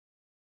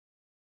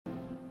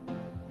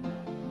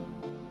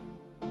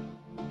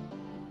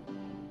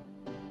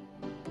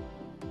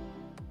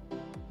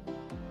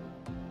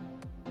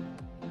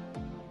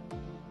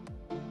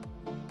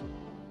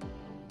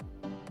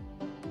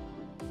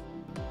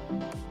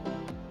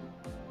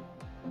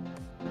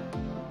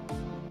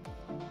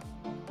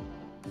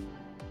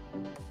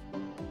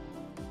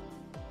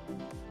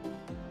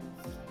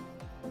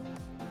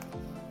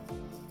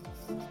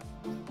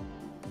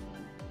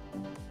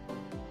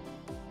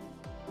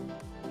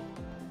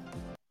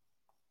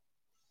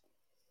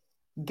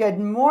Good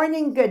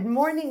morning, good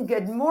morning,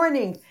 good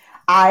morning.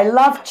 I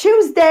love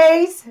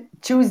Tuesdays.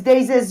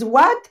 Tuesdays is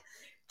what?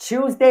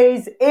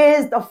 Tuesdays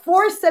is the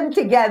foursome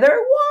together.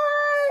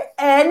 What?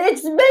 And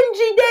it's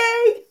Benji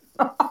Day.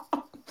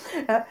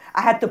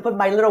 I had to put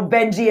my little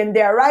Benji in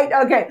there, right?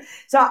 Okay.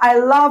 So I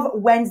love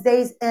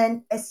Wednesdays,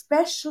 and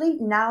especially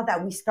now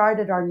that we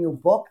started our new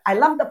book. I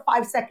love the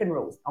 5 second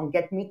rules. Don't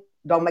get me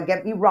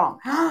wrong.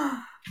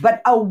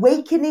 But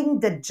awakening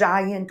the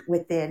giant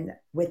within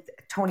with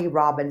Tony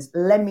Robbins,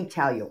 let me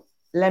tell you,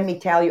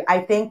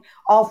 I think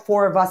all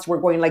four of us were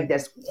going like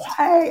this.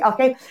 Why?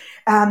 Okay.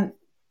 Um,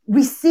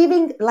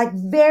 Receiving like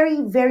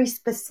very, very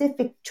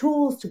specific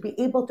tools to be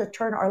able to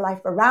turn our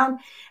life around.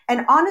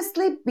 And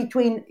honestly,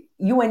 between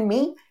you and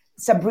me,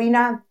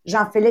 Sabrina,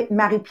 Jean-Philippe,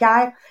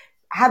 Marie-Pierre,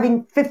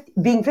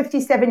 being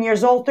 57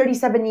 years old,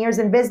 37 years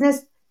in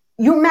business,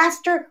 you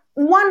master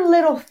one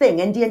little thing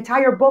in the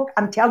entire book.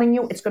 I'm telling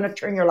you, it's going to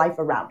turn your life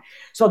around.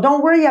 So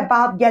don't worry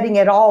about getting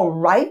it all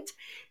right.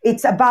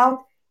 It's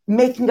about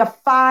making a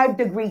 5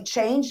 degree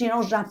change. You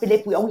know,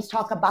 Jean-Philippe, we always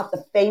talk about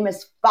the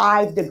famous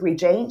 5 degree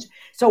change.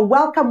 So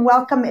welcome,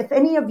 welcome. If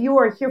any of you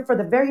are here for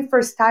the very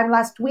first time,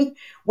 last week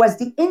was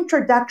the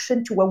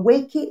introduction to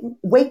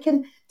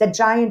Awaken the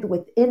Giant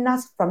Within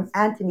Us from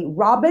Anthony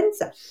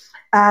Robbins.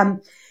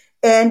 And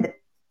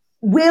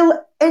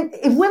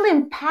it will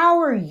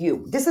empower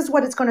you. This is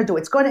what it's going to do.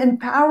 It's going to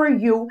empower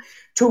you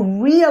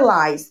to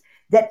realize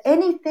that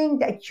anything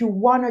that you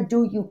want to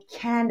do, you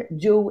can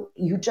do.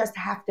 You just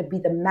have to be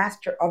the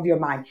master of your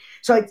mind.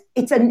 So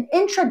it's an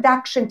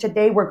introduction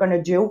today we're going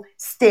to do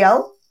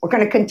still. We're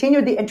going to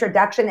continue the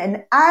introduction.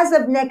 And as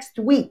of next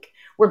week,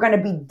 we're going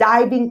to be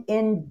diving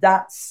in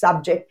the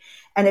subject.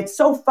 And it's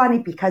so funny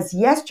because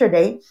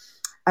yesterday,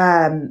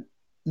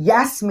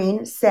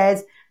 Yasmin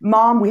says,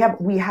 Mom,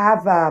 we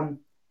have a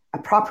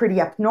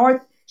property up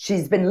north.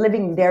 She's been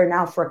living there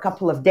now for a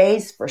couple of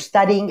days for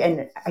studying,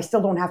 and I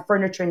still don't have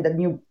furniture in the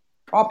new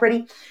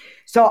property.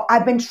 So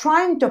I've been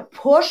trying to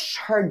push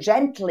her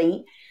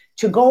gently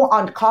to go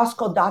on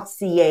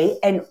Costco.ca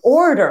and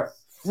order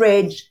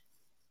fridge,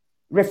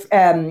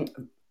 a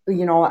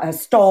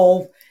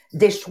stove,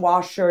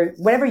 dishwasher,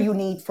 whatever you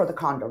need for the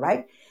condo,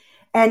 right?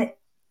 And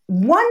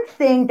one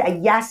thing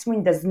that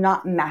Yasmin does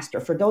not master,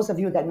 for those of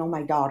you that know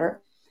my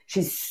daughter,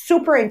 she's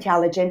super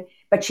intelligent,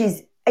 but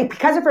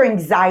because of her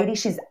anxiety,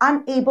 she's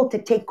unable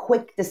to take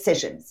quick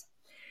decisions.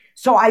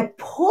 So I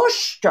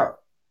pushed her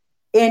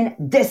in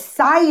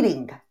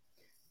deciding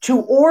to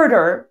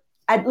order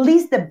at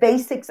least the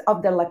basics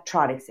of the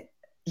electronics.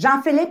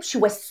 Jean-Philippe, she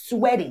was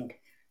sweating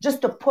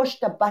just to push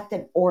the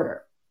button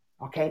order,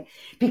 okay?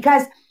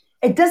 Because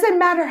it doesn't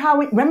matter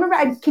remember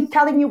I keep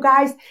telling you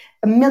guys,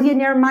 a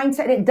millionaire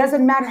mindset, it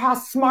doesn't matter how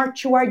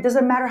smart you are, it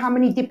doesn't matter how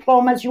many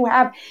diplomas you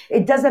have,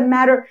 it doesn't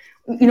matter,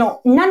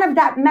 none of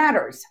that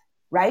matters,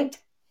 right?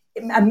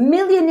 A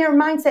millionaire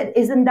mindset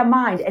is in the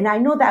mind. And I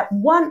know that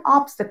one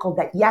obstacle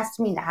that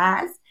Yasmin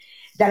has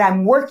that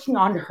I'm working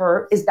on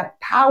her is the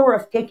power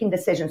of taking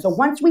decisions. So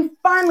once we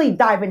finally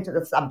dive into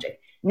the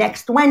subject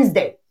next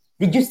Wednesday,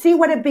 did you see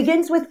what it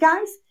begins with,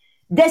 guys?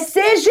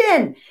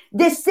 Decision.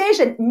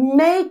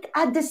 Make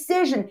a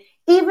decision.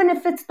 Even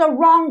if it's the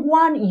wrong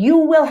one, you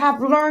will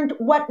have learned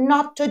what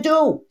not to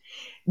do.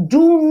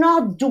 Do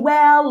not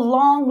dwell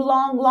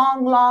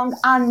long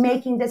on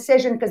making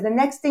decisions, because the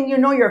next thing you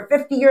know, you're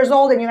 50 years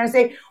old and you're going to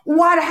say,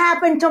 what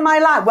happened to my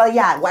life? Well,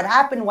 yeah, what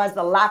happened was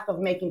the lack of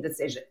making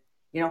decisions.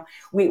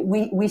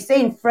 We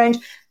say in French,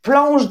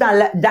 plonge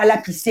dans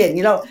la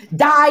piscine,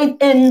 dive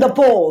in the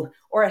pool.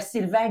 Or as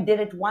Sylvain did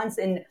it once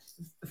in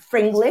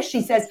Fringlish,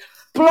 he says,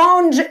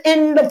 plunge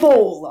in the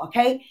pool,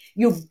 okay?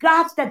 You've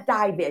got to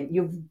dive in.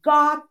 You've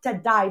got to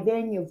dive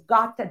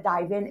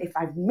in. If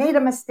I've made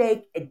a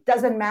mistake, it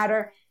doesn't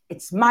matter.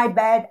 It's my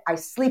bed. I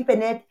sleep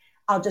in it.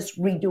 I'll just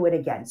redo it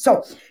again.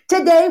 So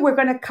today we're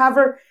going to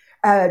cover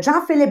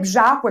Jean-Philippe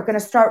Jacques. We're going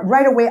to start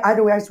right away.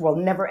 Otherwise, we'll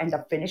never end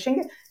up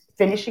finishing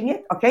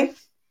it, okay?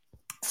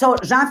 So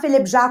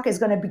Jean-Philippe Jacques is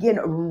going to begin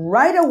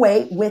right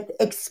away with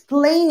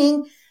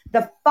explaining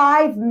the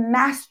 5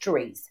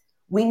 masteries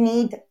we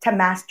need to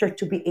master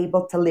to be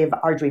able to live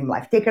our dream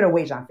life. Take it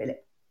away,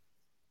 Jean-Philippe.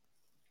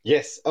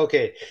 Yes,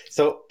 okay.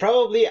 So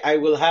probably I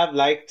will have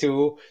like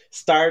to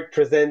start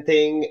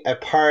presenting a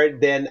part,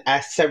 then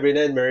ask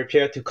Sabrina and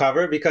Marie-Pierre to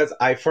cover because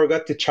I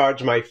forgot to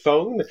charge my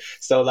phone.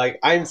 So like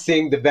I'm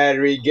seeing the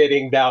battery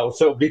getting down.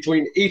 So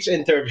between each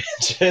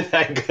intervention,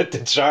 I got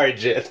to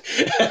charge it.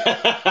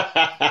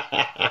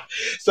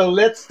 So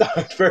let's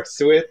start first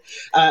with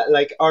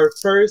like our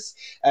first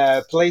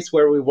place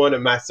where we want to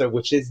master,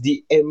 which is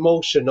the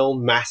emotional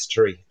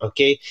mastery.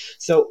 Okay.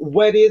 So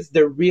what is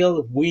the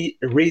real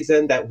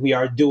reason that we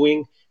are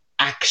doing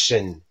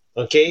action?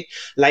 Okay,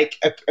 like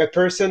a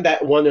person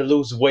that want to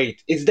lose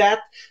weight, is that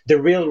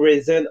the real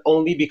reason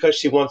only because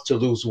she wants to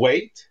lose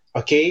weight?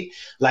 Okay,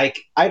 like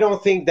I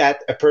don't think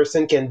that a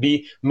person can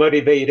be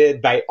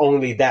motivated by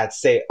only that.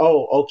 Say,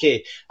 oh,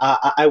 okay,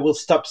 I will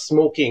stop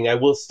smoking, I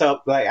will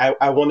stop, like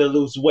I want to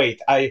lose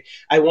weight, I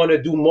want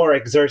to do more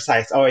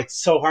exercise. Oh,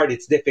 it's so hard,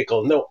 it's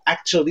difficult. No,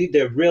 actually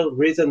the real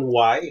reason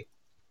why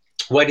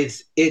what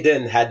is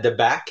hidden at the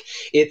back.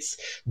 It's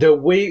the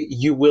way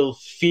you will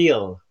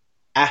feel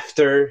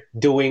after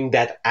doing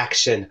that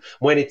action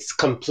when it's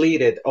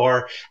completed,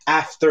 or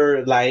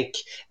after like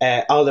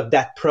all of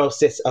that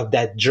process of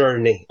that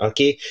journey.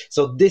 Okay,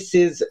 so this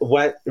is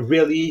what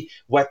really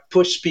what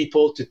push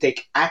people to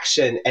take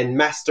action and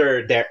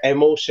master their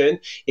emotion,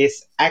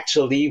 is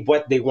actually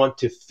what they want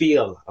to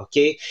feel.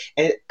 Okay,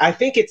 and I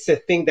think it's a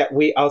thing that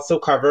we also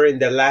cover in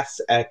the last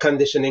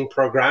conditioning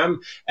program,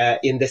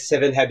 in the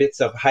 7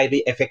 habits of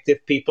highly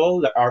effective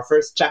people. Our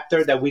first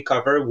chapter that we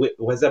covered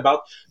was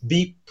about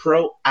be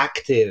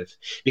proactive,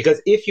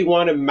 because if you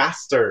want to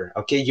master,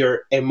 okay,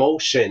 your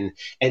emotion,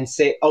 and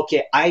say,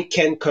 okay, I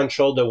can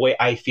control the way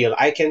I feel,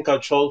 I can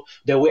control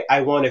the way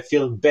I want to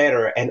feel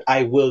better, and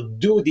I will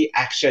do the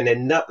action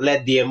and not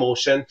let the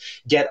emotion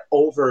get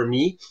over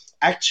me,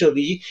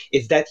 actually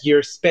is that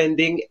you're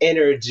spending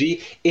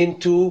energy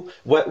into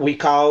what we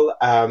call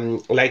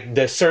like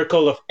the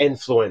circle of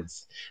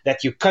influence,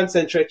 that you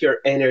concentrate your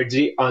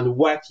energy on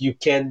what you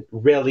can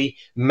really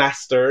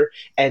master,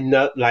 and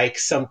not like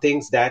some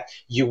things that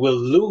you will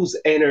lose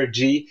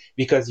energy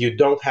because you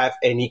don't have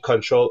any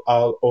control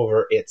all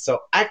over it.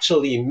 So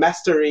actually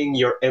mastering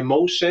your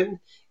emotion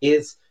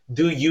is,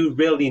 do you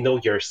really know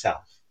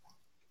yourself?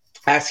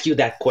 Ask you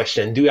that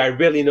question. Do I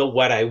really know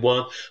what I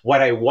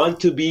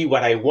want to be,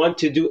 what I want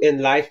to do in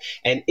life?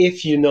 And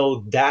if you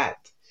know that,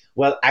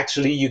 well,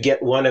 actually, you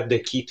get one of the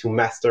key to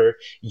master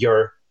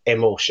your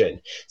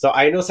emotion. So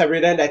I know,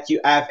 Sabrina, that you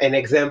have an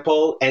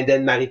example, and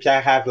then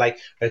Marie-Pierre have like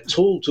a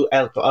tool to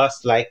help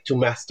us like to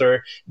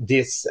master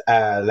this,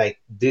 how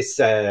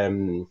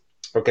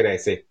can I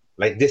say,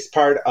 like this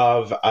part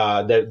of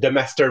the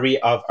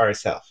mastery of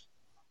ourselves.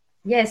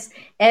 Yes,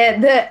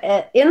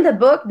 the in the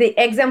book, the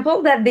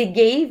example that they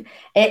gave,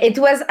 it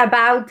was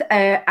about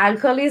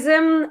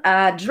alcoholism,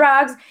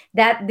 drugs.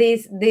 That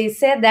they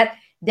said that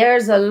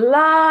there's a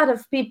lot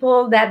of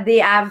people that they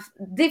have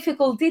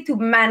difficulty to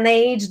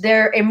manage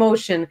their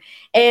emotion,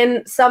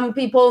 and some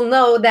people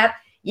know that.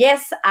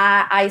 Yes,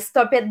 I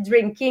stopped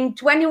drinking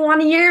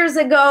 21 years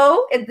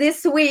ago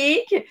this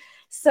week,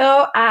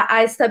 so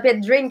I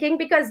stopped drinking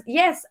because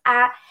yes,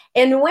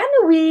 and when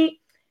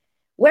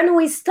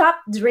we stop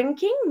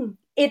drinking,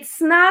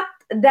 it's not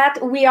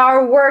that we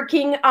are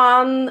working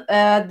on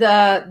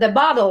the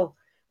bottle.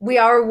 We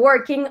are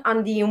working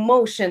on the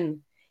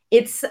emotion.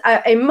 It's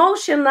an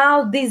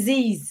emotional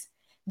disease.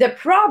 The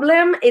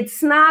problem,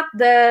 it's not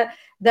the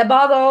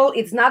bottle,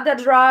 it's not the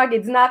drug,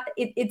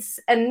 it's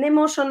an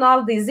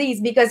emotional disease,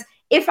 because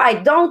if I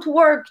don't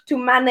work to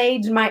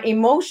manage my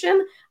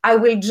emotion, I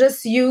will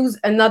just use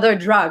another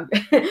drug.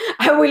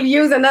 I will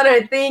use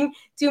another thing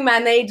to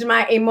manage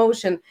my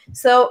emotion.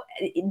 So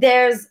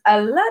there's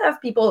a lot of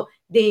people,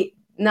 they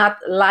not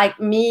like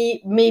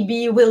me,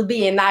 maybe will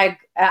be an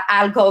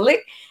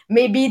alcoholic,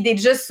 maybe they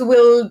just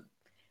will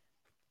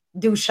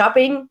do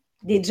shopping,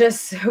 they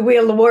just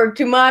will work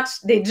too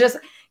much, they just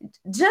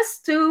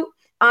to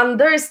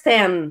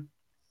understand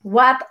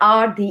what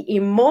are the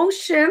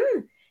emotion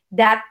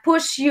that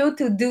push you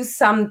to do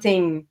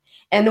something.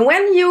 And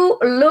when you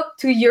look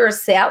to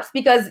yourself,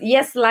 because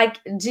yes,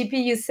 like GP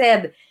you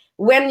said,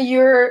 when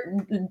you're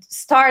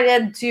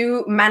started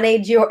to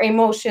manage your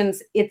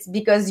emotions, it's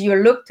because you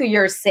look to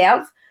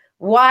yourself.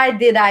 Why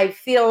did I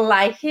feel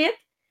like it?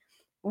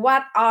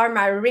 What are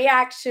my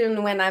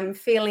reaction when I'm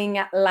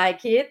feeling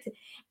like it?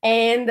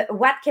 And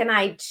what can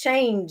I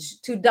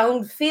change to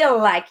don't feel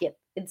like it?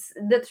 It's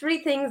the three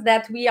things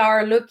that we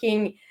are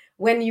looking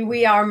when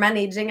we are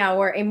managing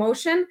our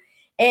emotion.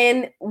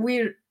 And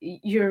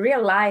you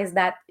realize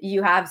that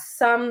you have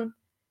some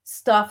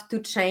stuff to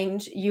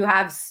change. You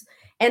have,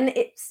 and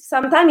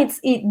sometimes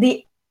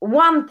the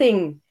one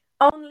thing,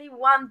 only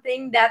one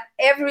thing, that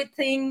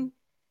everything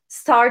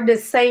start the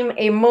same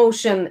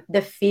emotion,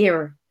 the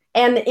fear.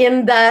 And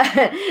in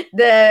the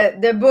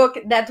the book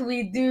that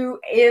we do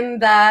in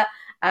the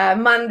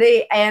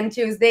Monday and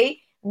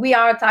Tuesday, we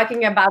are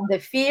talking about the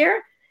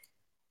fear.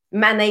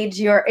 Manage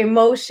your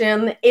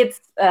emotion. It's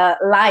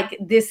like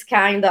this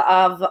kind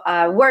of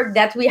work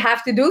that we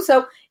have to do.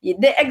 So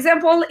the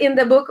example in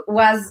the book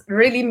was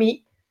really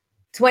me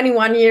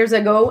 21 years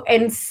ago,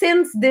 and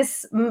since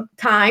this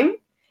time,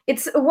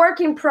 it's a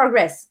work in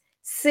progress.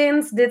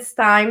 Since this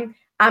time,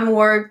 I'm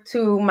work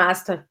to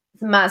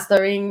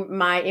mastering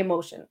my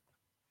emotion.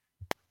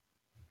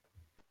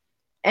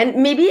 And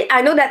maybe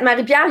I know that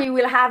Marie-Pierre, you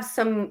will have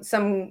some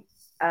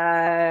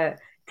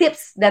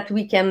tips that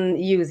we can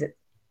use it.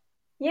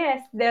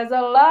 Yes, there's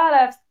a lot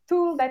of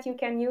tools that you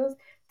can use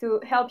to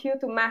help you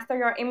to master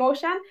your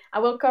emotion. I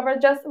will cover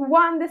just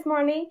one this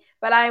morning,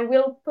 but I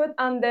will put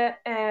on the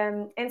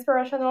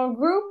inspirational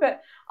group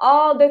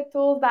all the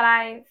tools that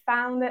I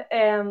found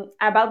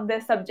about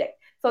the subject.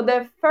 So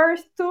the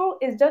first tool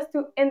is just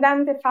to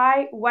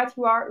identify what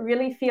you are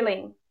really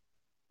feeling.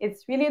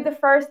 It's really the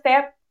first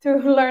step to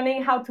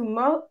learning how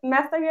to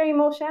master your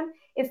emotion,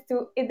 is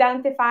to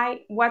identify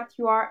what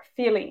you are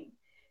feeling.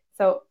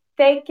 So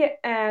to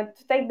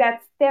take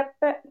that step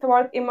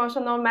toward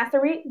emotional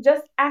mastery,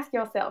 just ask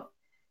yourself,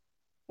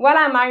 what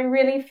am I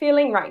really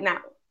feeling right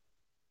now?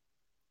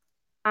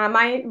 Am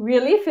I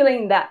really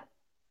feeling that?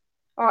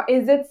 Or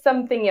is it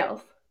something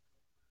else?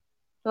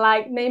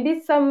 Like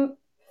maybe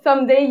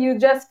someday you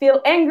just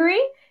feel angry,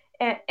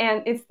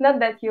 and it's not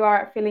that you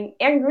are feeling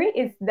angry,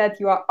 it's that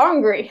you are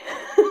hungry.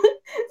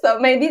 So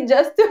maybe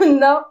just to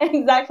know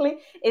exactly,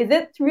 is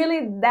it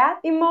really that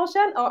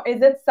emotion or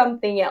is it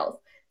something else?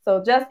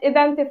 So just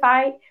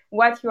identify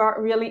what you are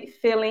really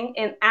feeling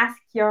and ask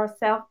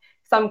yourself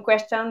some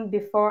questions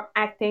before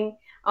acting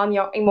on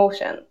your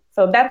emotion.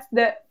 So that's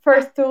the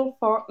first tool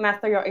for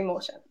master your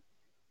emotion.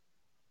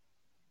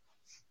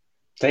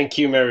 Thank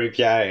you, Mary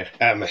Pierre.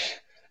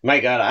 My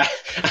God,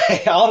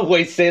 I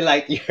always say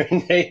like your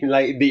name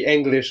like the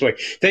English way.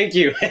 Thank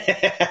you.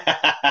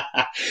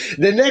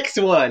 The next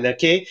one,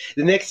 okay?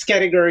 The next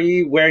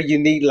category where you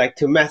need like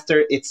to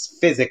master, it's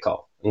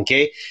physical,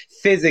 okay?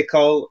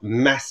 Physical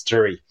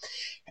mastery.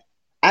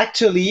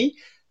 Actually,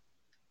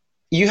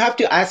 you have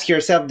to ask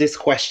yourself this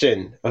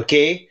question,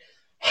 okay?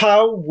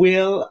 How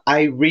will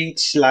I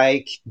reach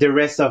like the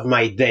rest of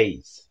my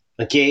days?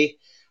 Okay?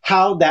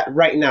 How that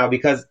right now,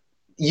 because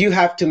you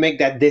have to make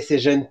that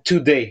decision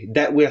today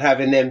that will have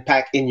an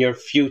impact in your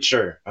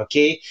future,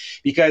 okay?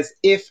 Because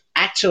if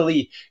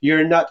actually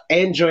you're not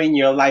enjoying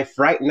your life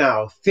right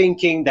now,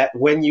 thinking that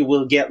when you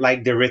will get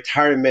like the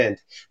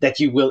retirement that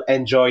you will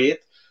enjoy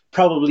it,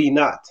 probably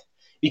not.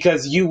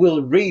 Because you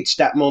will reach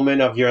that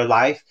moment of your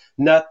life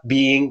not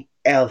being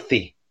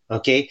healthy.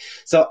 Okay.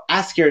 So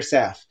ask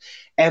yourself,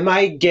 am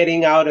I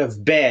getting out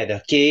of bed?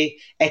 Okay.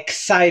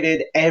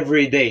 Excited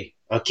every day.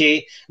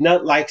 Okay.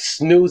 Not like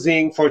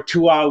snoozing for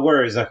 2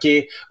 hours.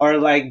 Okay. Or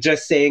like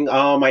just saying,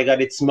 oh my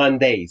God, it's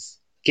Mondays.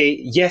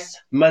 Okay. Yes,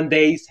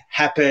 Mondays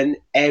happen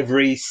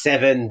every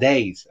 7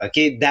 days.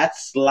 Okay.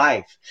 That's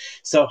life.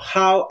 So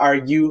how are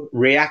you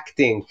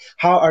reacting?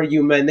 How are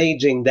you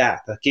managing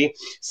that? Okay.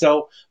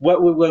 So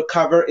what we will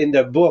cover in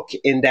the book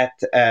in that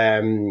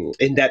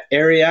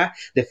area,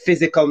 the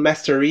physical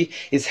mastery,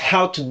 is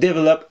how to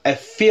develop a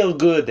feel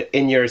good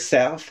in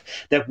yourself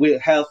that will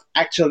help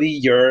actually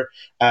your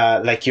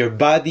like your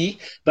body,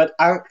 but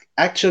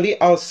actually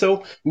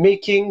also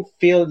making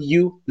feel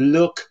you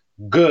look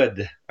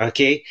good,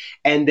 okay?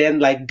 And then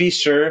like be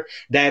sure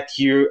that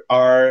you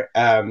are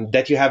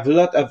that you have a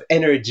lot of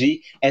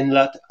energy and a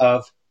lot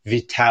of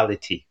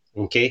vitality.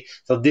 Okay,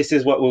 so this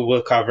is what we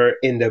will cover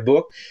in the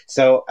book.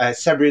 So,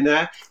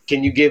 Sabrina,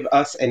 can you give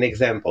us an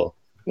example?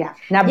 Yeah.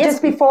 Now, Yes.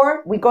 just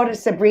before we go to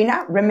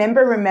Sabrina,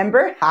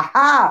 remember,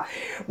 haha,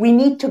 we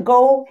need to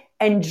go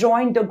and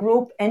join the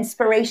group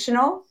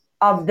Inspirational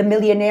of the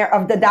Millionaire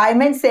of the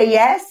Diamond. Say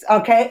yes,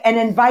 okay, and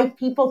invite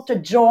people to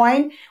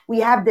join. We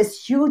have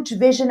this huge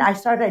vision. I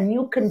started a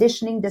new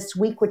conditioning this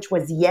week, which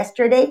was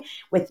yesterday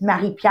with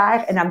Marie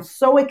Pierre, and I'm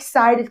so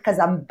excited because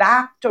I'm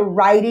back to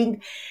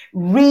writing,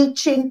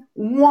 reaching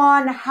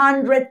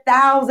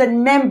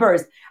 100,000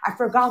 members. I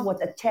forgot what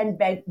the 10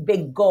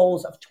 big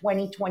goals of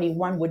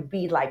 2021 would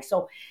be like.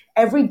 So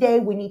every day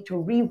we need to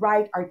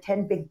rewrite our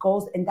 10 big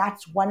goals, and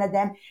that's one of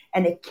them.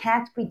 And it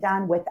can't be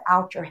done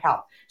without your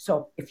help.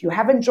 So if you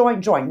haven't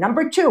joined, join.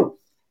 Number two,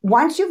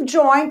 once you've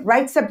joined,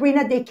 right,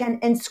 Sabrina, they can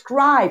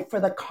inscribe for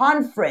the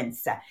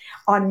conference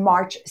on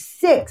March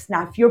 6th.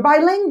 Now, if you're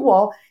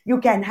bilingual, you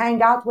can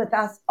hang out with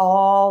us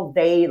all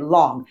day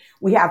long.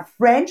 We have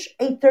French,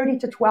 8:30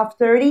 to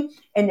 12:30,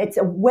 and it's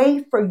a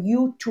way for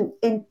you to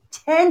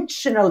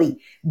intentionally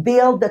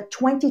build the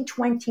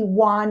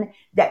 2021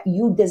 that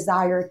you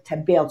desire to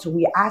build. So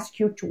we ask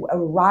you to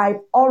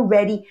arrive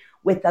already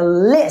with a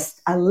list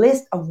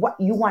of what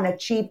you want to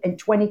achieve in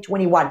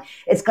 2021.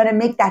 It's going to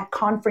make that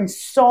conference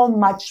so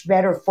much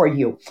better for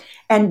you.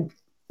 And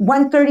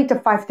 1:30 to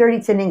 5:30,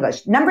 it's in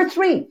English. Number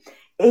three,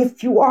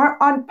 if you are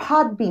on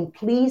Podbean,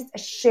 please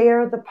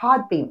share the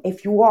Podbean.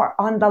 If you are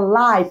on the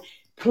live,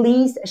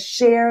 please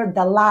share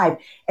the live.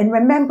 And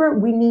remember,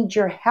 we need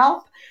your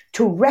help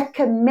to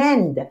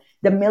recommend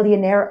the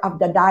Millionaire of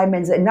the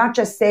Diamonds and not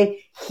just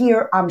say,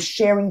 here, I'm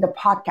sharing the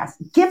podcast.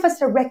 Give us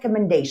a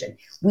recommendation.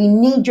 We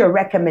need your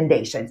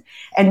recommendations.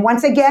 And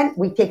once again,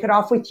 we take it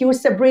off with you,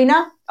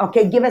 Sabrina.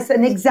 Okay, give us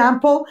an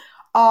example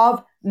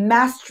of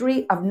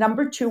mastery of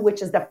number two,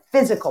 which is the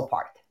physical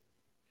part.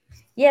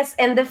 Yes,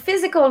 and the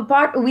physical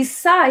part, we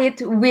saw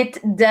it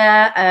with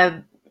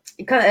the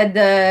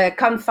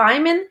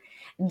confinement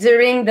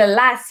during the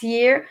last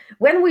year.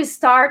 When we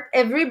start,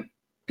 every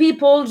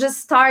people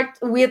just start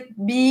with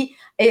be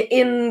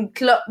in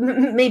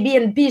maybe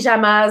in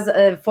pajamas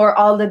for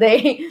all the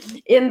day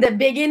in the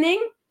beginning,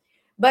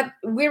 but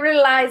we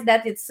realize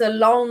that it's a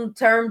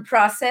long-term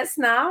process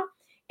now,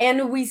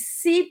 and we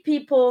see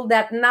people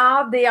that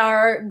now they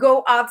are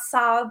go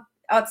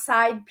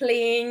outside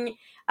playing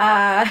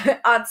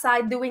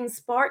outside doing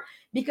sport,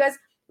 because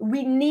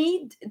we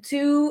need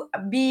to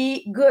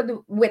be good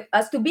with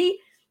us to be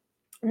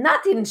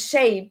not in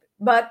shape,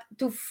 but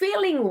to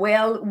feeling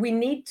well. We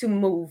need to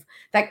move.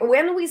 Like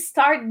when we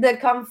start the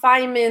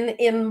confinement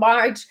in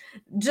March,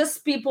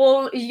 just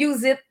people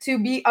use it to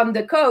be on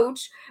the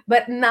couch,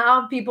 but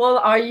now people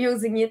are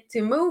using it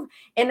to move.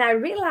 And I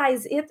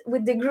realize it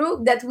with the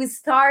group that we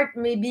start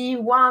maybe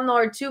 1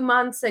 or 2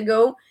 months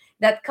ago,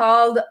 that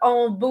called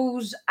On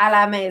Bouge à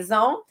la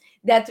Maison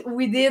that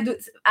we did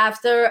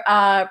after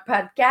our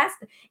podcast.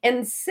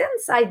 And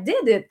since I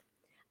did it,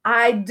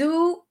 I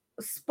do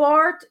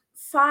sport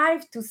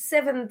 5 to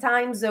 7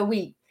 times a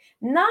week.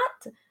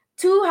 Not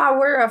 2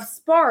 hours of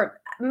sport,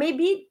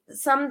 maybe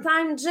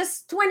sometimes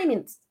just 20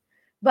 minutes.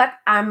 But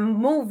I'm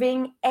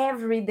moving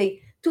every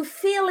day to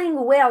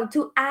feeling well,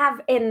 to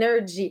have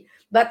energy.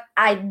 But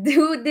I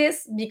do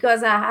this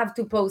because I have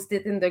to post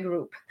it in the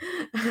group.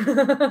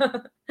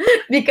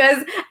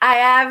 Because I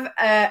have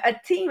a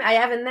team, I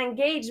have an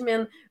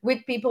engagement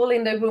with people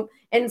in the group.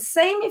 And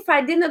same if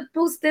I didn't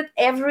post it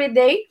every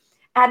day,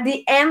 at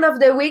the end of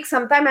the week,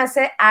 sometimes I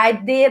say I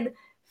did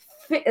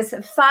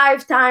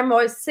 5 times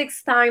or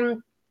 6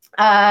 times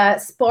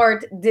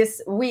sport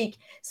this week.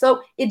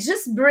 So it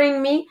just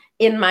bring me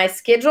in my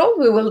schedule.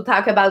 We will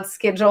talk about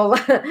schedule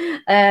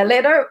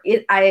later.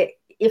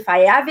 If I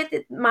have it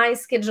in my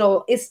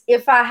schedule, is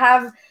if I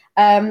have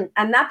an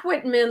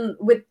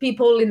appointment with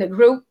people in a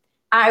group,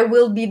 I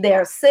will be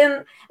there.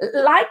 Since,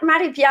 like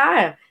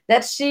Marie-Pierre,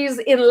 that she's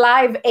in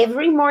live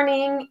every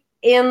morning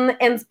in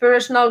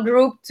inspirational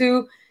group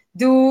to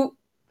do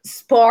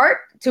sport,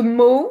 to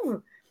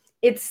move.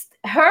 It's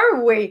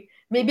her way.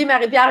 Maybe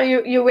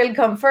Marie-Pierre, you will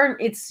confirm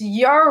it's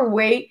your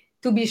way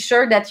to be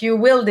sure that you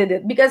will did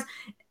it. Because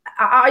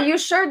are you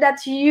sure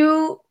that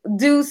you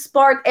do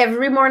sport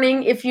every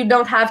morning if you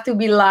don't have to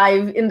be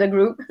live in the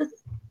group?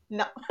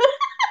 No.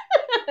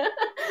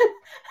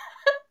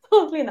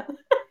 Totally not.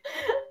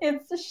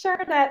 It's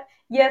sure that,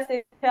 yes,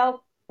 it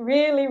helps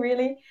really,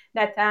 really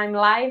that I'm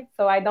live,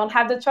 so I don't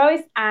have the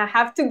choice. I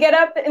have to get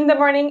up in the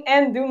morning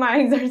and do my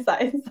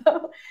exercise.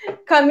 So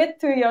commit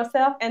to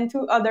yourself and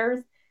to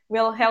others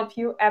will help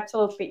you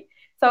absolutely.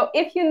 So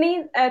if you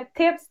need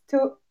tips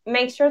to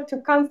make sure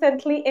to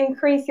constantly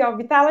increase your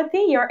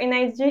vitality, your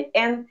energy,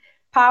 and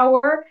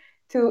power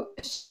to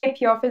shape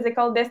your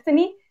physical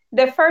destiny,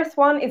 the first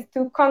one is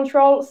to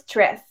control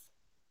stress.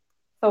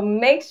 So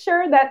make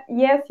sure that,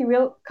 yes, you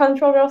will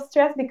control your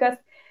stress, because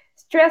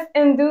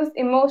stress-induced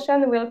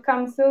emotion will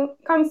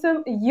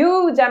consume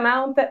huge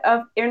amount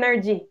of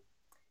energy.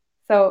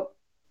 So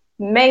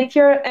make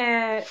your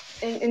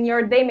in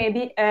your day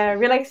maybe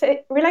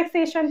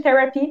relaxation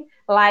therapy,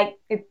 like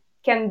it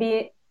can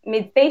be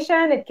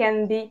meditation, it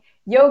can be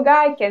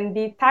yoga, it can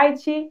be tai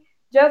chi.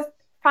 Just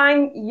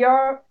find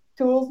your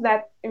tools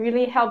that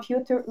really help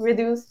you to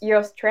reduce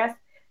your stress,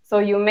 so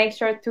you make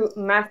sure to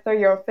master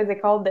your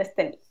physical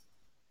destiny.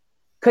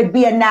 Could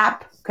be a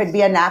nap. Could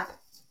be a nap.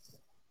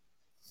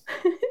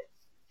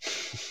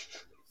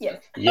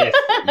 Yes. Yes,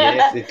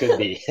 it could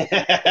be.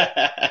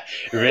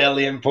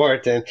 Really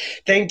important.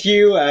 Thank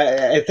you,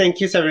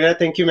 Sabrina.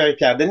 Thank you,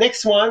 Marie-Pierre. The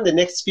next one, the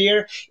next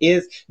sphere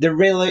is the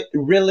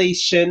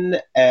relation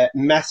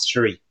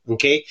mastery.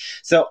 Okay,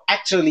 so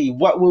actually,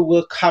 what we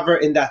will cover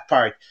in that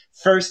part,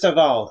 first of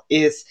all,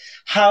 is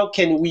how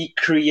can we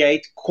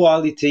create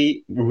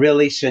quality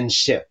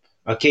relationship.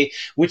 Okay,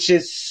 which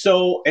is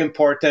so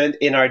important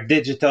in our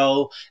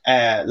digital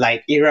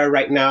like era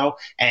right now,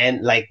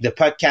 and like the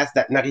podcast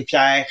that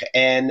Marie-Pierre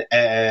and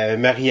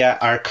Maria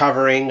are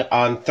covering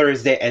on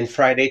Thursday and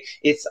Friday.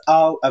 It's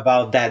all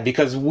about that,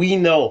 because we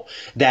know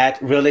that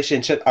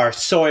relationships are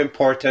so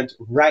important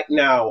right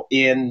now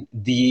in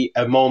the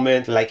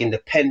moment, like in the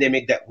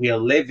pandemic that we are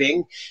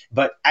living.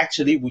 But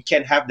actually, we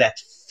can have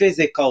that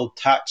physical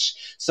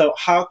touch. So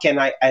how can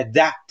I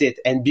adapt it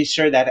and be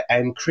sure that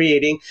I'm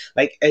creating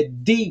like a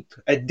deep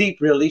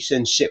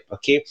relationship?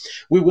 Okay,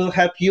 we will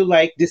help you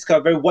like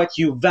discover what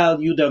you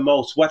value the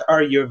most, what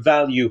are your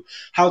value,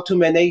 how to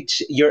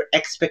manage your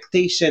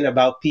expectation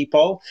about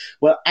people.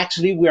 Well,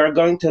 actually, we are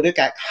going to look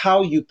at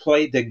how you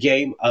play the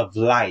game of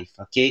life,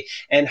 okay,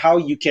 and how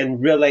you can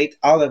relate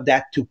all of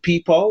that to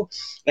people.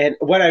 And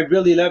what I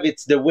really love,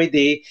 it's the way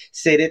they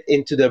said it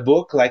into the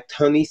book, like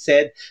Tony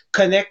said,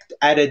 connect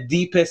at a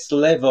deepest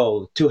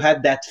level to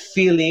have that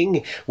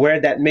feeling where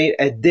that made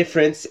a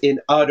difference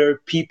in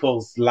other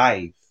people's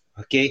lives.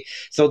 Okay,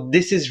 so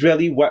this is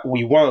really what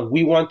we want.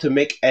 We want to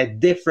make a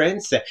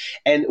difference.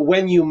 And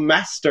when you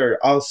master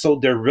also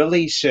the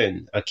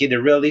relation, okay,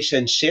 the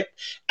relationship,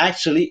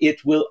 actually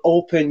it will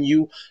open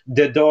you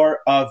the door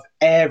of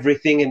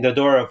everything, in the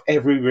door of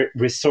every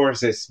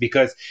resources,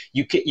 because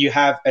you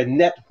have a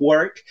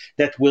network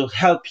that will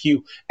help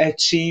you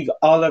achieve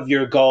all of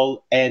your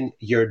goal and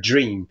your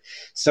dream.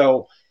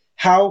 So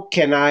how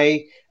can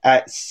I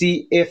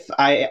see if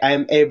I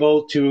am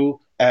able to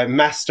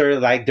master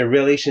like the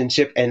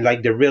relationship and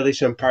like the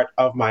relation part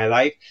of my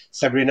life?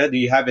 Sabrina, do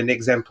you have an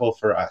example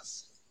for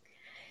us?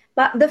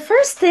 But the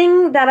first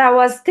thing that I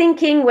was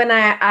thinking when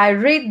I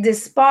read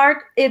this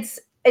part, it's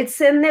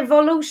an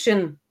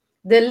evolution.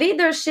 The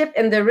leadership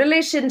and the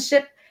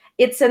relationship,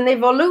 it's an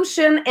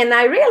evolution. And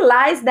I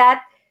realized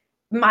that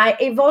my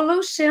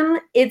evolution,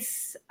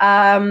 it's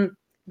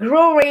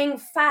growing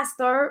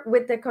faster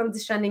with the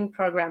conditioning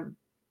program,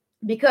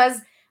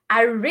 because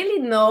I really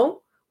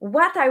know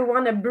what I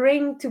want to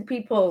bring to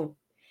people.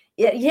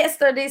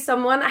 Yesterday,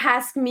 someone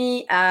asked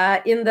me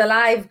in the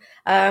live,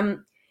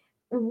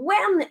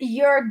 when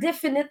your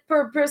definite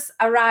purpose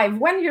arrive,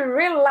 when you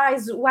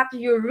realize what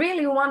you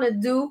really want to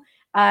do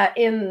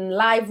in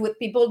life with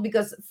people,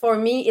 because for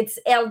me it's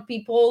help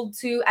people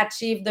to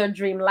achieve their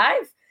dream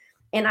life.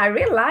 And I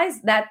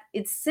realized that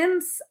it's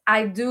since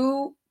I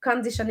do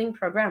conditioning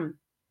program.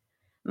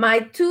 My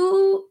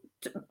two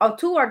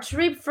or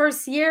three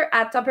first year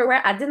at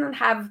Tupperware, I didn't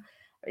have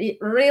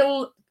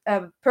real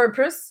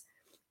purpose.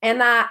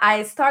 And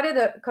I started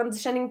a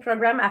conditioning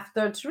program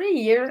after 3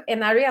 years,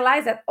 and I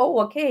realized that,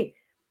 oh, okay,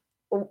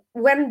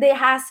 when they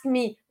ask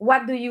me,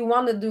 what do you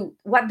want to do?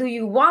 What do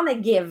you want to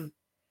give?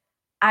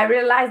 I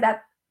realized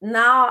that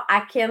now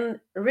I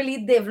can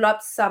really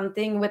develop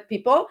something with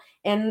people.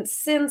 And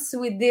since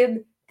we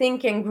did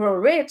Think and Grow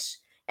Rich,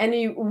 and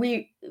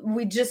we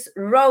just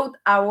wrote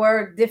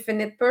our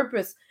definite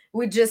purpose,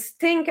 we just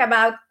think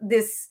about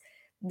this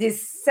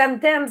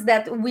sentence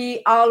that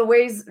we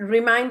always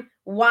remind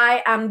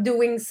why I'm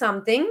doing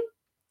something.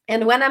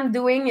 And when I'm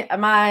doing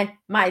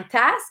my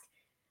task,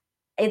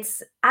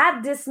 it's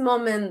at this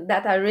moment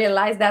that I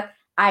realize that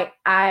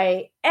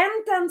I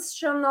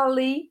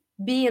intentionally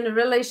be in a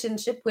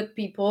relationship with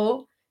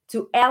people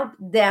to help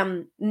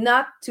them,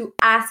 not to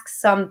ask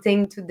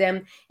something to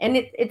them. And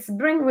it's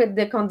bring with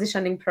the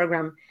conditioning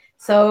program.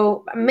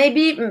 So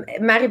maybe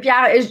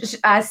Marie-Pierre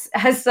has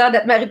saw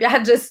that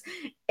Marie-Pierre just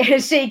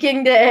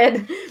shaking the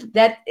head,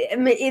 that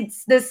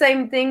it's the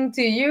same thing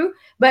to you.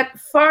 But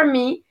for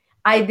me,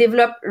 I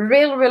develop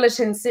real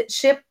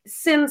relationship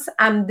since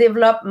I'm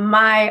developed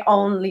my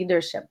own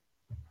leadership.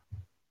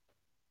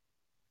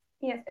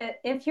 Yes,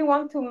 if you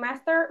want to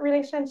master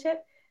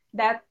relationship,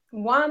 that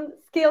one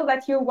skill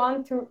that you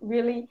want to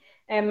really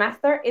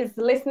master is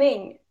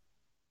listening.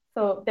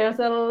 So there's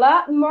a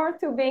lot more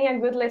to being a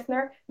good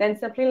listener than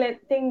simply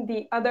letting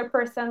the other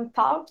person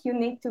talk. You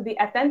need to be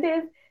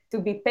attentive, to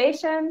be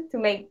patient, to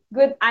make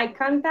good eye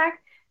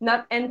contact,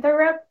 not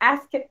interrupt,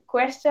 ask a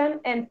question,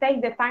 and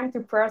take the time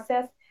to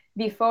process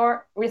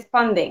before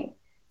responding.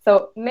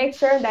 So make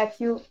sure that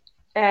you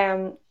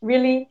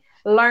really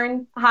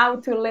learn how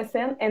to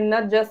listen and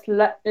not just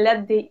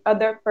let the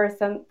other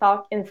person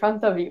talk in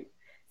front of you.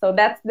 So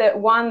that's the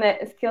one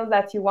skill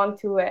that you want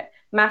to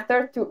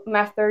master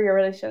your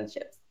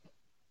relationships.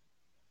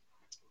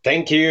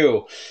 Thank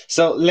you.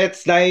 So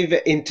let's dive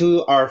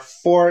into our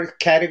fourth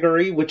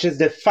category, which is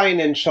the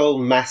financial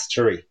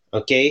mastery.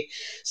 Okay.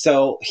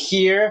 So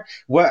here,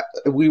 what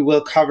we will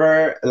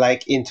cover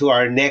like into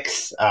our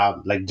next,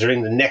 like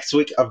during the next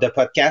week of the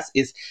podcast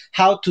is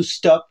how to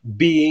stop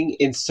being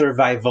in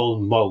survival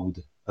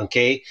mode.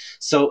 Okay.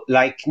 So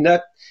like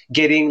not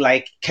getting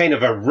like kind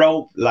of a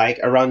rope like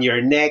around your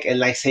neck and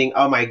like saying,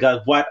 oh my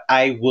God, what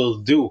I will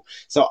do.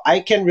 So I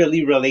can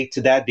really relate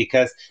to that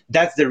because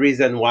that's the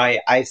reason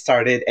why I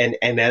started an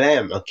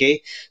MLM.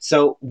 Okay.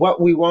 So what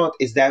we want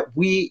is that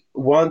we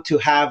want to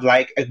have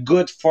like a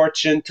good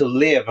fortune to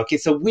live. Okay.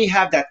 So we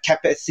have that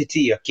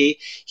capacity. Okay.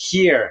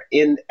 Here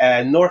in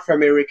North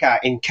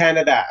America, in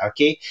Canada.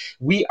 Okay.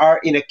 We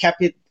are in a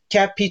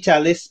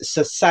capitalist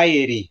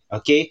society.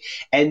 Okay.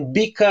 And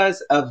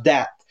because of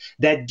that,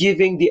 that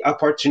giving the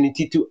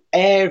opportunity to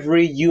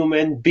every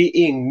human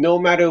being, no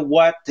matter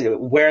what,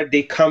 where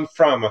they come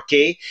from,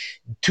 okay,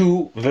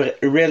 to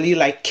really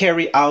like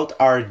carry out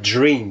our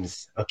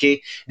dreams.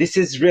 Okay, this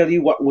is really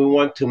what we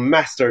want to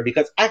master,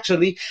 because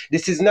actually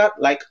this is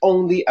not like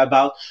only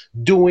about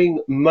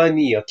doing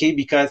money. Okay,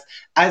 because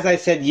as I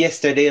said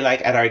yesterday,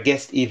 like at our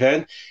guest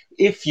event,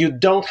 if you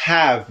don't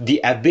have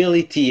the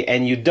ability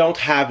and you don't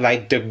have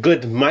like the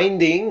good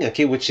minding,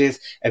 okay, which is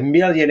a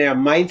millionaire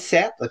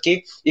mindset,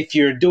 okay, if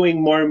you're doing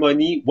more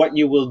money, what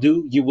you will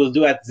do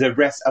at the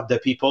rest of the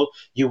people,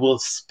 you will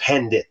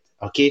spend it.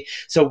 Okay,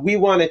 so we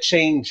want to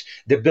change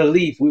the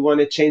belief, we want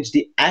to change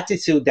the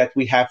attitude that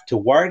we have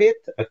toward it.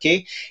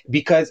 Okay,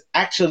 because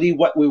actually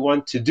what we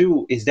want to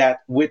do is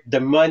that with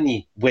the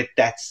money, with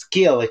that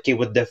skill, okay,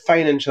 with the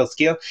financial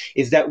skill,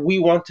 is that we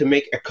want to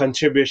make a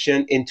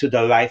contribution into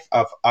the life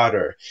of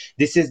other.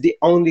 This is the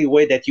only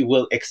way that you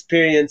will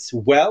experience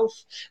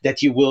wealth,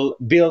 that you will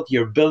build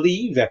your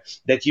belief,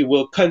 that you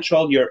will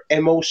control your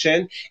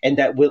emotion, and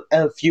that will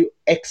help you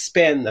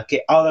expand,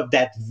 okay, all of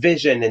that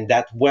vision and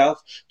that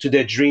wealth to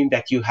the dream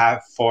that you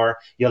have for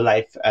your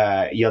life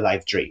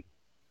dream.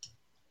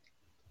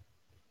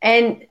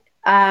 And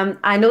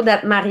I know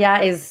that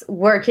Maria is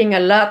working a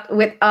lot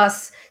with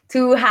us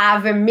to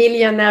have a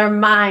millionaire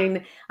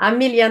mindset.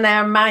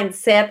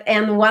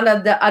 And one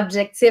of the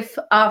objectives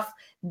of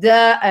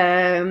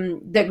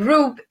the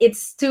group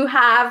is to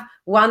have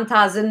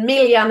 1,000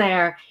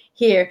 millionaire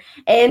here.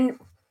 And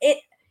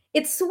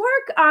it's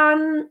work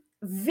on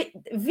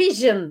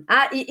vision.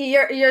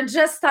 You're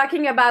just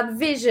talking about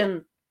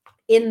vision.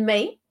 In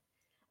May,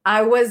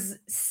 I was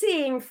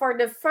seeing for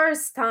the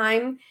first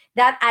time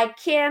that I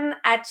can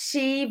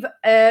achieve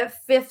a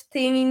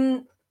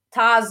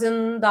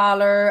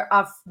 $15,000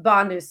 of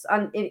bonus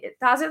on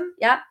 1,000,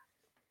 yeah.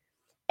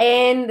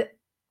 And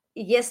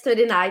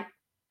yesterday night,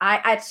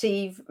 I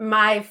achieved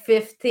my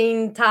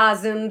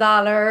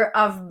 $15,000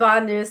 of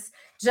bonus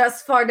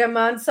just for the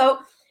month. So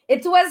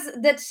it was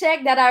the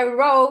check that I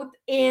wrote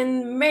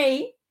in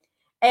May,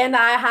 and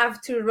I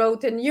have to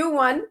write a new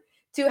one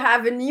to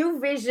have a new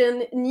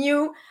vision,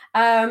 new.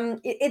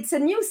 It's a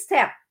new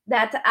step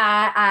that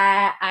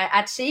I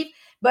achieved,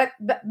 but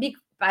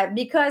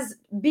because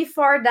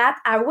before that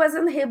I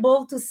wasn't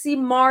able to see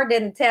more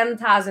than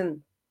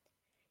 10,000,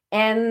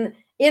 and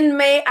in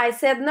May I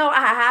said no,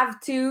 I have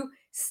to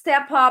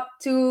step up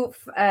to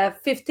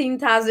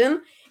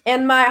 15,000.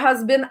 And my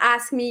husband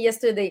asked me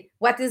yesterday,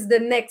 what is the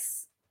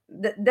next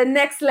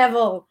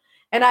level?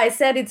 And I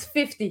said it's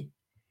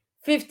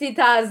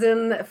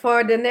 50,000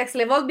 for the next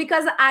level,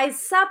 because I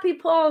saw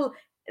people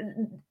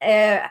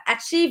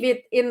achieve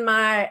it in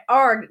my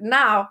org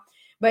now.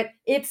 But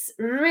it's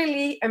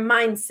really a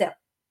mindset.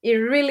 It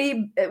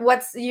really,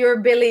 what's your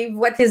belief?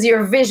 What is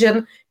your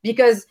vision?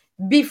 Because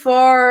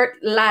before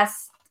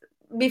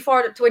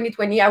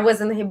 2020, I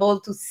wasn't able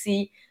to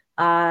see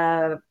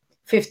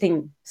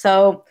 15.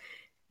 So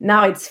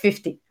now it's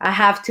 50. I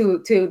have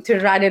to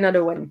write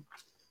another one.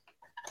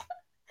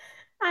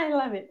 I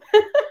love it.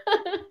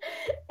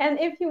 And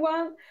if you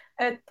want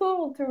a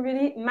tool to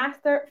really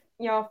master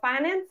your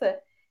finances,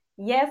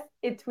 yes,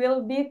 it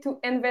will be to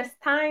invest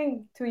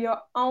time to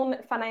your own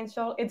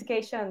financial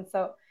education.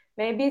 So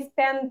maybe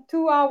spend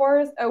 2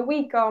 hours a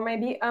week or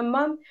maybe a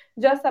month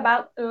just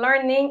about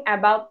learning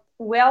about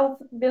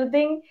wealth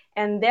building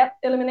and debt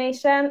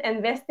elimination,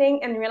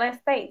 investing in real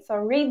estate. So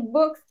read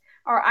books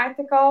or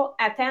article,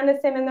 attend a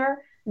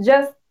seminar,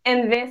 just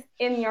invest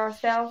in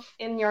yourself,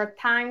 in your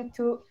time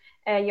to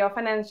your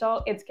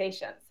financial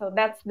education. So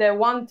that's the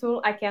one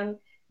tool I can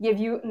give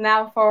you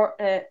now for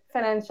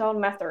financial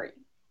mastery.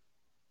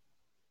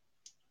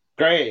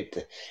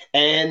 Great.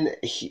 And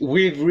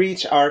we've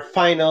reached our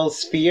final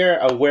sphere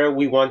of where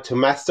we want to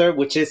master,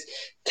 which is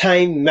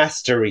time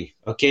mastery.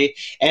 Okay.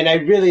 And I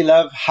really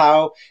love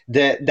how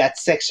that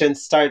section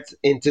starts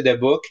into the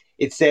book.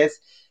 It says,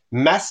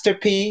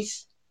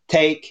 masterpiece,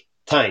 take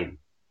time.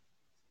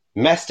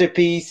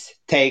 Masterpiece,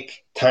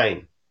 take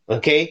time.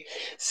 Okay.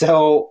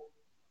 So,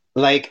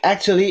 like,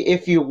 actually,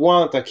 if you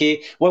want,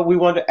 okay, what we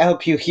want to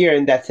help you here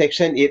in that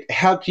section, it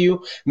help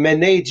you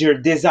manage your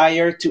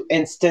desire to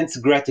instant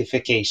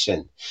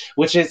gratification,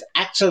 which is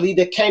actually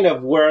the kind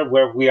of world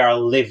where we are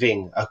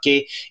living.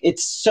 Okay,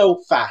 it's so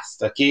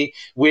fast. Okay,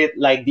 with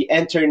like the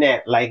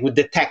internet, like with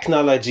the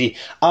technology,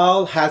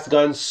 all has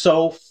gone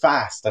so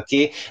fast.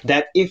 Okay,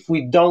 that if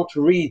we don't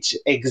reach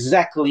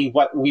exactly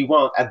what we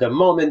want at the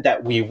moment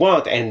that we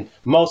want, and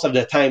most of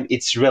the time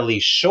it's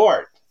really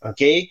short.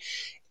 Okay,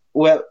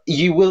 well,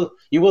 you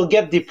will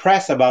get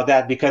depressed about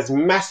that, because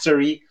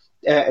mastery,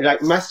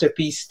 like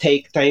masterpiece,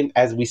 take time,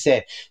 as we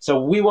said.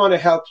 So we want to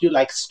help you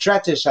like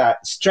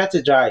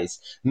strategize,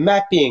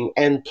 mapping,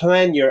 and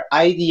plan your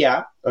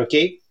idea.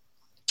 Okay,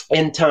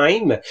 in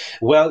time.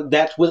 Well,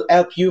 that will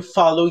help you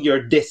follow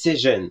your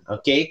decision.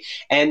 Okay,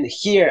 and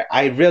here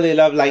I really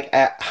love like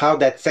how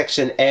that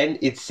section ends.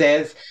 It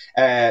says,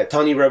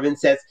 Tony Robbins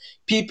says,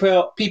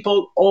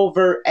 people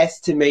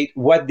overestimate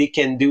what they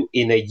can do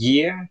in a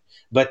year,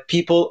 but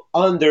people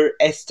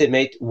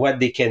underestimate what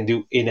they can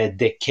do in a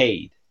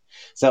decade.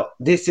 So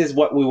this is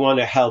what we want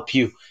to help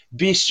you.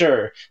 Be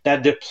sure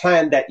that the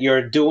plan that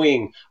you're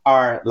doing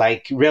are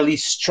like really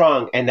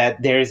strong, and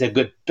that there is a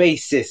good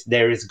basis,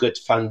 there is good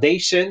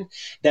foundation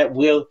that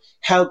will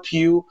help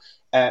you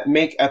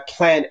make a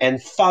plan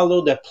and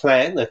follow the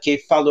plan. Okay,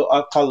 follow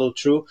up, follow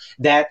through.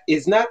 That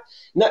is not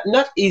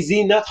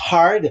easy, not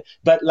hard,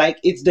 but like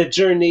it's the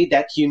journey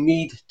that you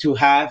need to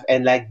have,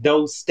 and like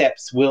those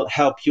steps will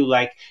help you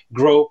like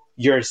grow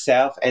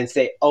yourself and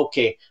say,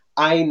 okay,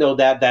 I know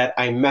that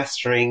I'm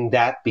mastering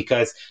that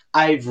because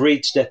I've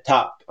reached the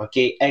top.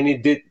 Okay, and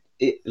it did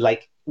it,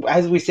 like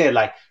as we said,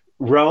 like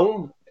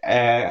Rome.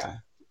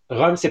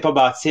 Rome c'est pas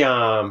bâti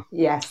en.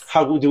 Yes.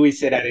 How do we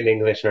say that in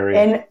English,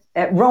 Maria?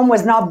 And Rome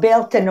was not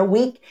built in a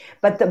week.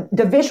 But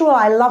the visual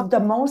I love the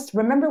most.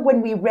 Remember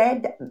when we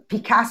read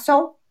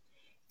Picasso?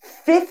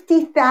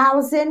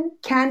 50,000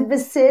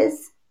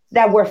 canvases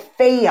that were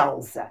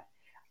fails.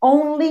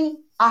 Only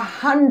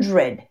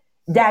 100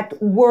 that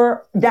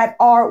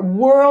are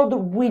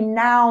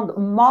world-renowned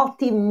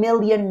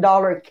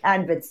multi-million-dollar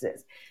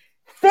canvases.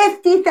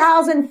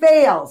 50,000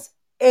 fails.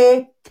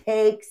 It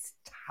takes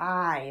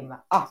time.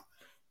 Oh,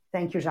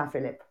 thank you,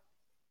 Jean-Philippe.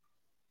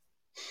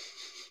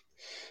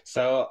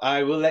 So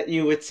I will let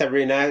you with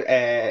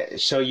Sabrina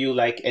show you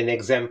like an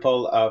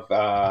example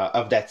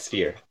of that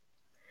sphere.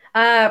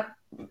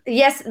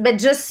 Yes, but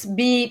just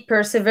be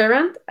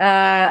perseverant.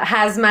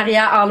 As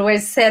Maria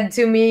always said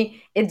to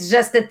me, it's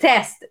just a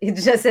test.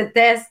 It's just a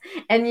test,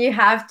 and you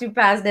have to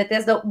pass the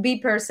test. So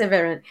be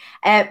perseverant.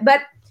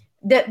 But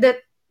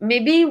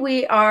maybe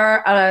we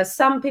are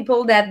some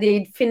people that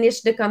they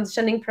finished the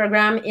conditioning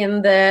program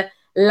in the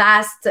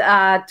last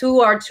 2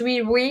 or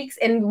 3 weeks,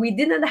 and we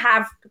didn't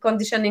have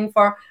conditioning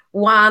for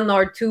 1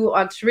 or 2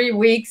 or 3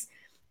 weeks.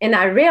 And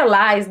I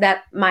realized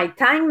that my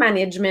time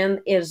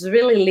management is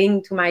really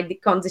linked to my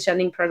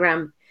conditioning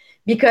program,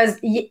 because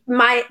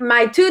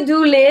my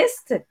to-do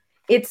list,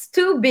 it's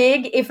too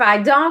big if I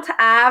don't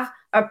have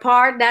a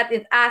part that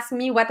it asks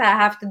me what I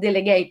have to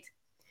delegate.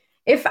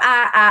 If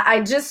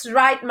I just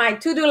write my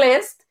to-do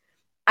list,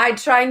 I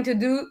trying to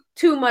do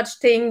too much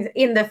things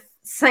in the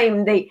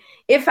same day.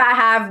 If I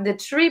have the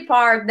 3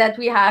 part that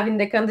we have in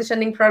the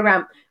conditioning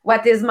program,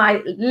 what is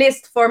my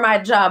list for my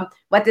job?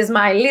 What is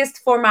my list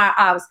for my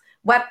house?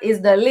 What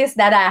is the list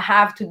that I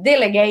have to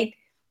delegate?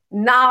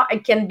 Now I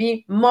can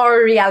be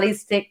more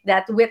realistic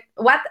that with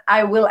what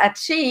I will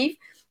achieve,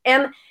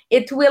 and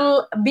it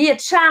will be a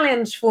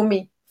challenge for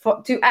me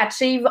to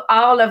achieve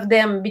all of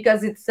them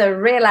because it's a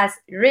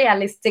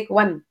realistic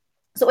one.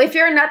 So if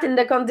you're not in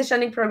the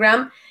conditioning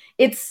program,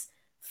 it's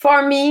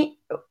for me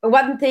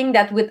one thing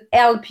that would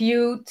help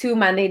you to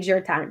manage your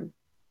time.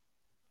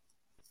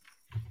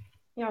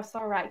 You're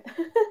so right.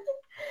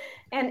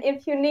 And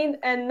if you need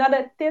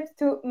another tip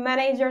to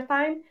manage your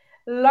time,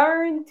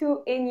 learn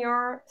to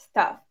ignore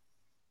stuff.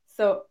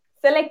 So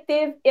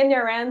selective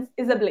ignorance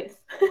is a bliss.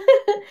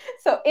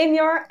 So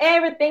ignore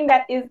everything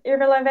that is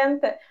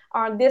irrelevant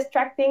or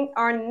distracting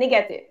or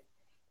negative.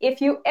 If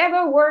you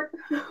ever work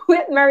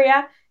with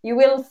Maria, you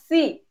will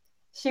see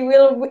she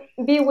will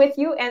be with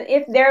you, and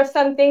if there's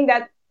something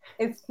that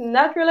is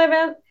not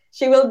relevant,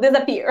 she will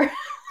disappear.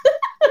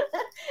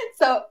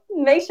 So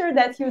make sure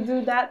that you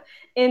do that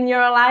in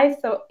your life.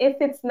 So if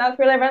it's not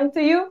relevant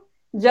to you,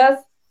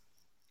 just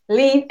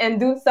leave and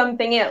do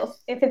something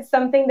else. If it's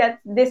something that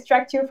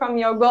distracts you from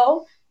your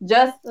goal,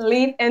 just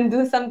leave and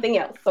do something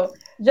else. So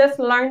just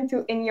learn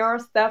to ignore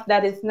stuff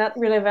that is not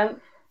relevant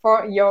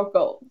for your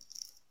goal.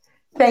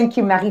 Thank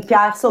you,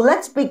 Marie-Pierre. So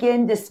let's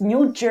begin this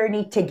new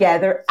journey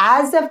together.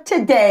 As of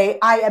today,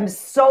 I am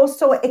so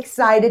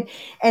excited.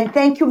 And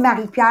thank you,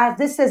 Marie-Pierre.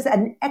 This is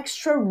an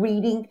extra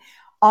reading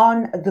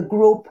on the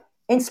group,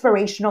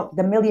 Inspirational,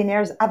 The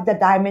Millionaires of the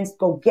Diamonds.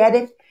 Go get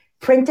it.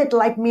 Print it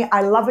like me.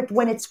 I love it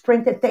when it's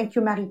printed. Thank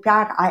you,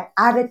 Marie-Pierre. I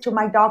add it to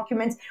my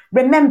documents.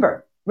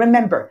 Remember,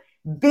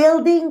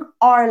 building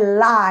our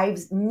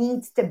lives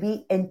needs to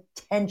be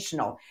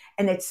intentional.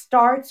 And it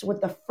starts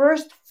with the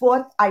first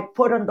foot I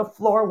put on the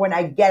floor when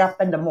I get up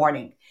in the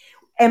morning.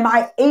 Am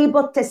I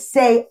able to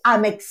say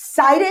I'm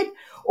excited,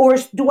 or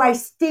do I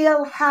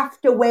still have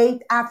to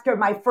wait after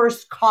my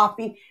first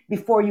coffee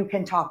before you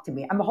can talk to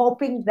me? I'm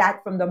hoping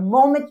that from the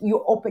moment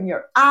you open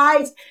your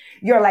eyes,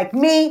 you're like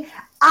me.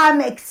 I'm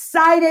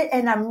excited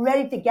and I'm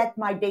ready to get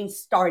my day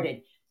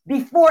started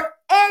before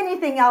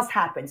anything else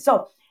happens.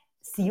 So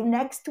see you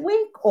next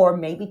week, or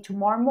maybe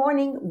tomorrow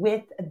morning,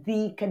 with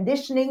the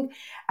conditioning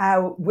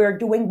we're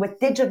doing with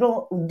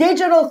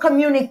digital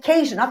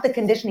communication, not the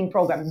conditioning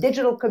program,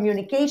 digital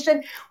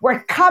communication.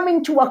 We're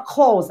coming to a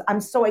close. I'm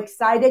so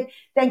excited.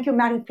 Thank you,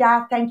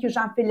 Marie-Pierre. Thank you,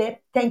 Jean-Philippe.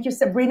 Thank you,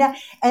 Sabrina.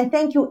 And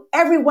thank you,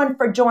 everyone,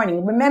 for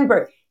joining.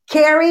 Remember,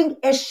 caring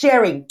is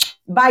sharing.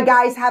 Bye,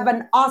 guys. Have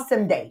an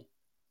awesome day.